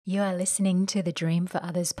You are listening to the Dream for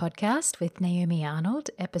Others podcast with Naomi Arnold,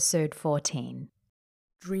 episode 14.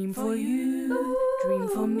 Dream for you, dream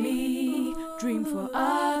for me, dream for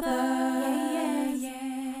others.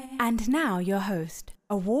 And now your host,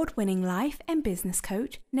 award-winning life and business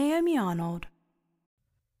coach, Naomi Arnold.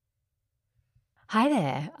 Hi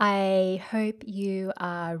there. I hope you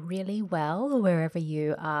are really well wherever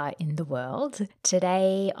you are in the world.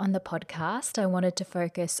 Today on the podcast, I wanted to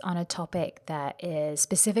focus on a topic that is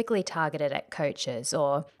specifically targeted at coaches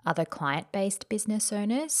or other client-based business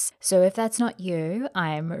owners. So if that's not you,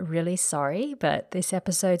 I'm really sorry, but this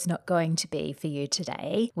episode's not going to be for you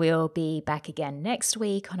today. We'll be back again next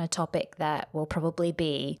week on a topic that will probably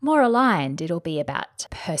be more aligned. It'll be about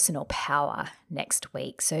personal power next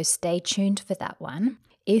week. So stay tuned for that one.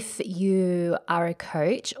 If you are a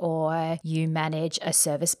coach or you manage a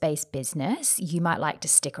service-based business, you might like to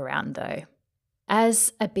stick around though.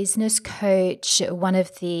 As a business coach, one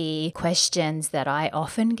of the questions that I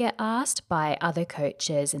often get asked by other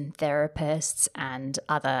coaches and therapists and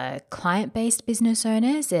other client-based business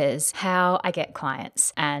owners is how I get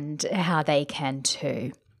clients and how they can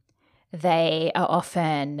too. They are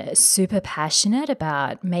often super passionate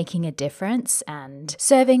about making a difference and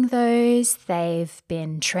serving those they've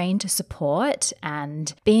been trained to support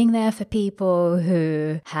and being there for people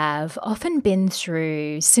who have often been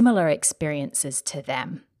through similar experiences to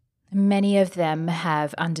them. Many of them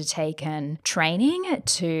have undertaken training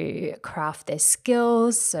to craft their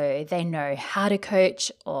skills so they know how to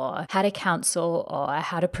coach or how to counsel or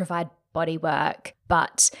how to provide bodywork,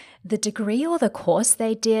 but the degree or the course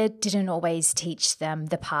they didn't always teach them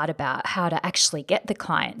the part about how to actually get the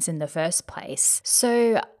clients in the first place.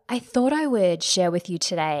 So I thought I would share with you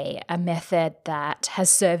today a method that has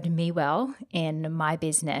served me well in my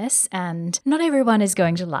business, and not everyone is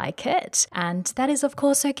going to like it, and that is of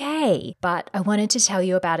course okay, but I wanted to tell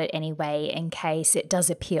you about it anyway in case it does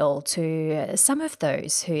appeal to some of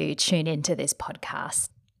those who tune into this podcast.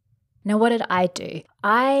 Now, what did I do?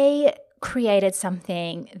 I created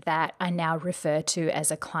something that I now refer to as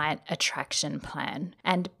a client attraction plan.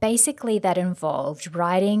 And basically that involved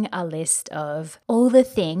writing a list of all the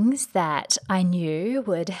things that I knew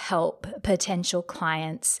would help potential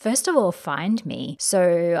clients, first of all, find me.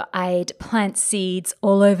 So I'd plant seeds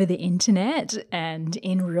all over the internet and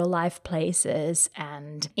in real life places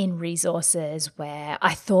and in resources where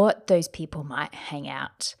I thought those people might hang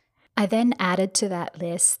out. I then added to that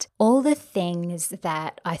list all the things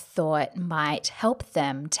that I thought might help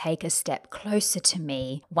them take a step closer to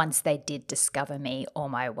me once they did discover me or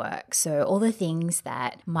my work. So all the things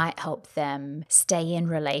that might help them stay in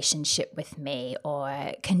relationship with me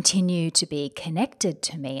or continue to be connected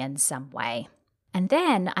to me in some way. And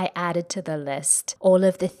then I added to the list all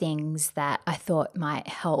of the things that I thought might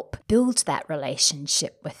help build that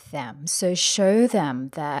relationship with them. So show them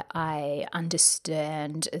that I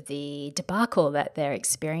understand the debacle that they're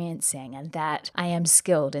experiencing and that I am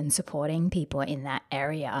skilled in supporting people in that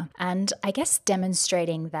area. And I guess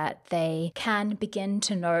demonstrating that they can begin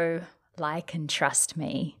to know, like, and trust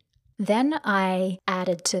me. Then I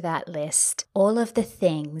added to that list all of the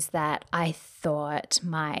things that I thought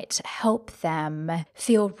might help them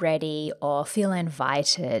feel ready or feel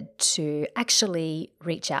invited to actually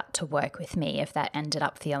reach out to work with me if that ended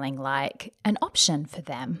up feeling like an option for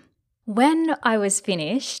them. When I was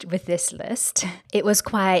finished with this list, it was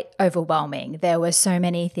quite overwhelming. There were so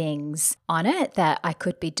many things on it that I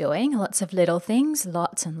could be doing, lots of little things,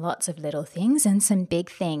 lots and lots of little things, and some big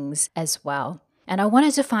things as well. And I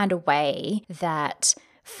wanted to find a way that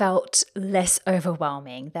felt less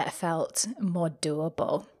overwhelming, that felt more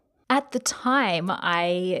doable. At the time,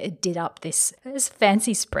 I did up this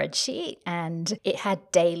fancy spreadsheet and it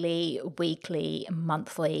had daily, weekly,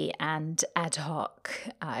 monthly, and ad hoc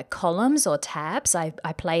columns or tabs. I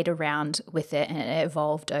played around with it and it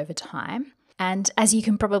evolved over time. And as you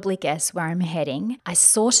can probably guess where I'm heading, I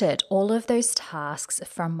sorted all of those tasks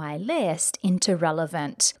from my list into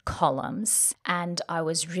relevant columns. And I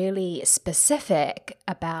was really specific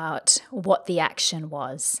about what the action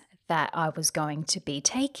was that I was going to be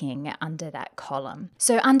taking under that column.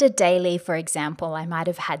 So under daily, for example, I might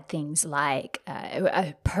have had things like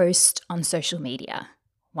a post on social media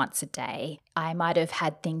once a day. I might have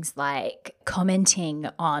had things like commenting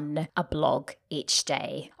on a blog each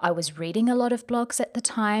day. I was reading a lot of blogs at the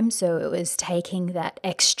time, so it was taking that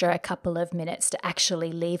extra couple of minutes to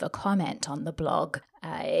actually leave a comment on the blog.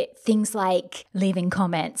 Things like leaving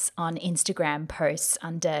comments on Instagram posts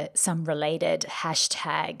under some related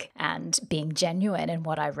hashtag and being genuine in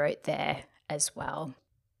what I wrote there as well.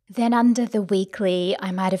 Then under the weekly,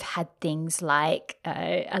 I might have had things like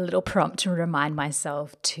a little prompt to remind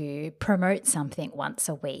myself to promote something once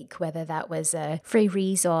a week, whether that was a free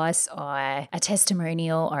resource or a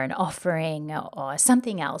testimonial or an offering or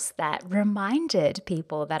something else that reminded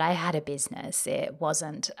people that I had a business. It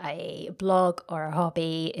wasn't a blog or a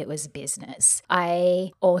hobby, it was business.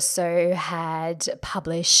 I also had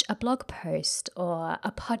published a blog post or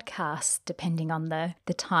a podcast, depending on the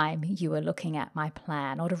time you were looking at my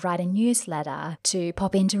plan, or to write a newsletter, to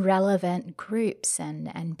pop into relevant groups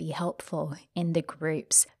and be helpful in the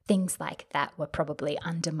groups. Things like that were probably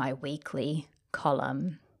under my weekly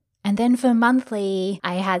column. And then for monthly,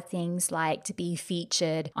 I had things like to be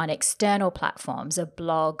featured on external platforms, a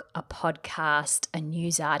blog, a podcast, a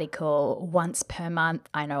news article once per month.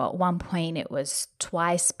 I know at one point it was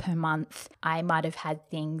twice per month. I might have had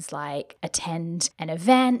things like attend an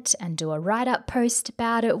event and do a write-up post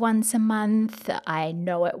about it once a month. I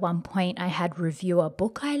know at one point I had review a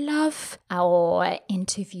book I love or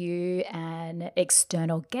interview an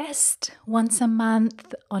external guest once a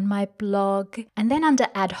month on my blog. And then under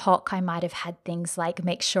ad hoc, I might have had things like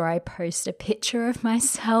make sure I post a picture of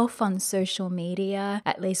myself on social media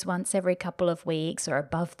at least once every couple of weeks or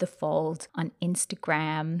above the fold on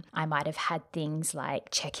Instagram. I might have had things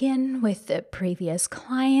like check in with the previous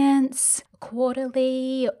clients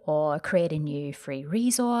quarterly, or create a new free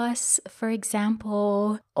resource, for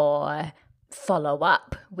example, or follow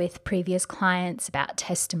up with previous clients about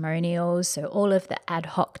testimonials. So all of the ad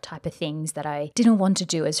hoc type of things that I didn't want to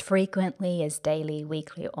do as frequently as daily,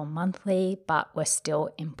 weekly, or monthly, but were still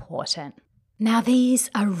important. Now, these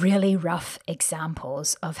are really rough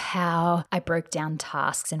examples of how I broke down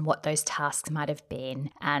tasks and what those tasks might have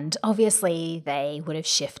been. And obviously, they would have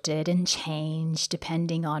shifted and changed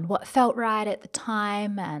depending on what felt right at the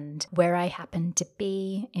time and where I happened to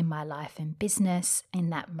be in my life and business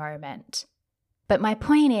in that moment. But my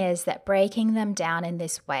point is that breaking them down in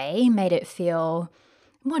this way made it feel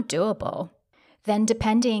more doable. Then,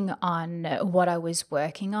 depending on what I was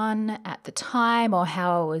working on at the time or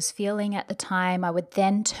how I was feeling at the time, I would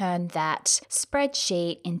then turn that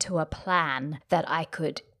spreadsheet into a plan that I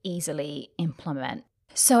could easily implement.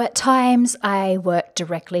 So at times I worked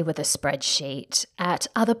directly with a spreadsheet. At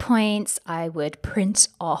other points, I would print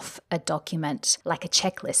off a document, like a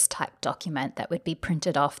checklist type document that would be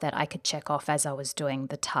printed off that I could check off as I was doing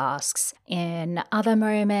the tasks. In other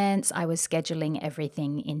moments, I was scheduling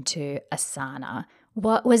everything into Asana.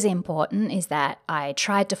 What was important is that I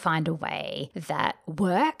tried to find a way that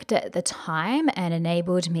worked at the time and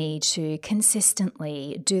enabled me to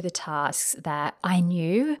consistently do the tasks that I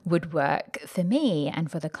knew would work for me and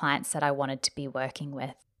for the clients that I wanted to be working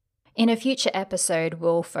with. In a future episode,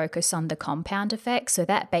 we'll focus on the compound effect. So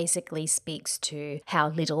that basically speaks to how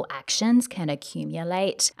little actions can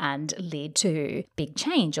accumulate and lead to big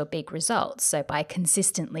change or big results. So by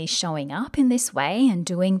consistently showing up in this way and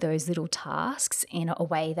doing those little tasks in a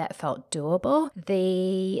way that felt doable,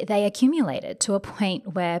 they accumulated to a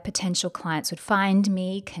point where potential clients would find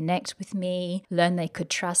me, connect with me, learn they could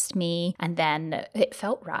trust me, and then it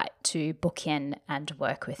felt right to book in and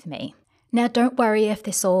work with me. Now, don't worry if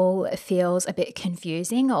this all feels a bit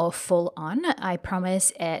confusing or full on. I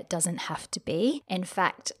promise it doesn't have to be. In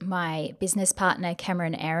fact, my business partner,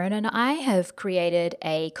 Cameron Aaron, and I have created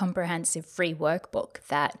a comprehensive free workbook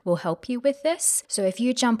that will help you with this. So if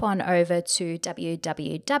you jump on over to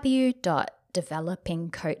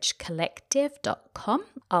www.developingcoachcollective.com,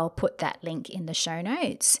 I'll put that link in the show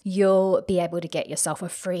notes. You'll be able to get yourself a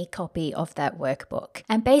free copy of that workbook.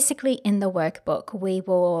 And basically in the workbook, we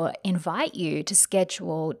will invite you to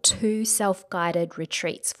schedule 2 self-guided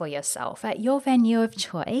retreats for yourself at your venue of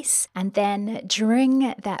choice. And then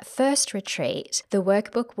during that first retreat, the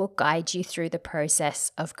workbook will guide you through the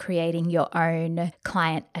process of creating your own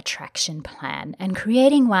client attraction plan and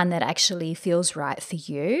creating one that actually feels right for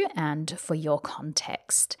you and for your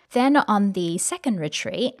context. Then on the second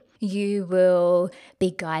retreat, you will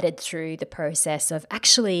be guided through the process of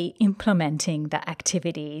actually implementing the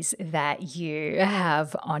activities that you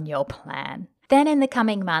have on your plan. Then in the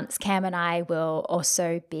coming months, Cam and I will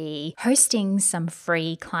also be hosting some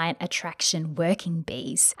free client attraction working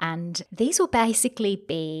bees. And these will basically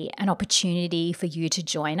be an opportunity for you to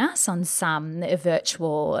join us on some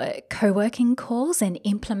virtual co-working calls and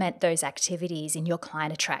implement those activities in your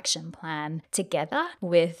client attraction plan together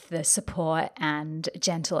with the support and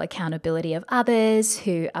gentle accountability of others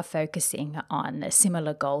who are focusing on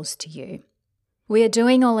similar goals to you. We are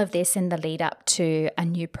doing all of this in the lead up to a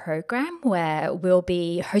new program where we'll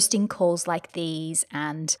be hosting calls like these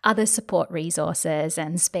and other support resources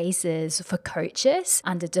and spaces for coaches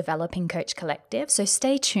under Developing Coach Collective. So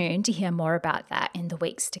stay tuned to hear more about that in the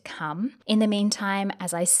weeks to come. In the meantime,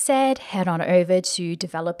 as I said, head on over to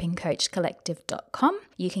developingcoachcollective.com.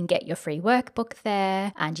 You can get your free workbook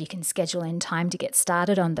there and you can schedule in time to get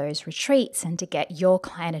started on those retreats and to get your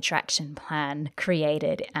client attraction plan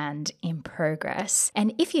created and in progress.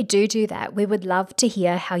 And if you do that, we would love to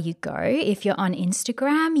hear how you go. If you're on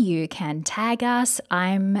Instagram, you can tag us.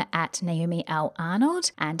 I'm at Naomi L.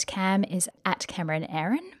 Arnold and Cam is at Cameron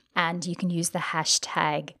Aaron. And you can use the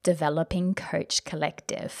hashtag Developing Coach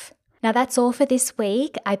Collective. Now that's all for this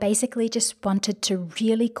week. I basically just wanted to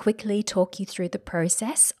really quickly talk you through the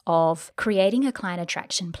process of creating a client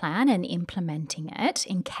attraction plan and implementing it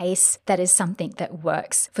in case that is something that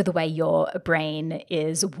works for the way your brain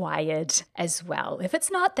is wired as well. If it's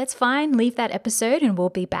not, that's fine. Leave that episode and we'll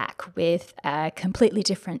be back with a completely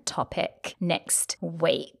different topic next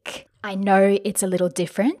week. I know it's a little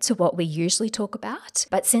different to what we usually talk about,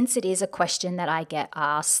 but since it is a question that I get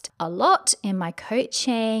asked a lot in my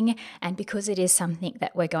coaching, and because it is something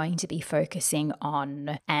that we're going to be focusing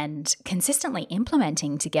on and consistently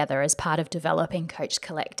implementing together as part of Developing Coach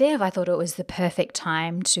Collective, I thought it was the perfect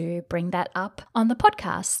time to bring that up on the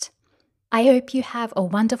podcast. I hope you have a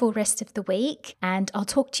wonderful rest of the week, and I'll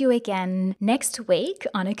talk to you again next week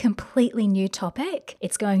on a completely new topic.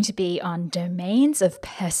 It's going to be on domains of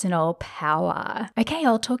personal power. Okay,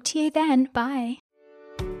 I'll talk to you then. Bye.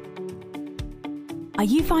 Are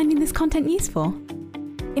you finding this content useful?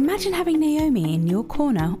 Imagine having Naomi in your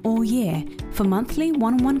corner all year for monthly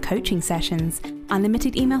one-on-one coaching sessions,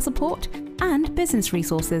 unlimited email support, and business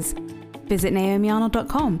resources. Visit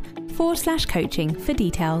naomiarnold.com/coaching for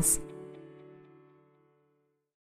details.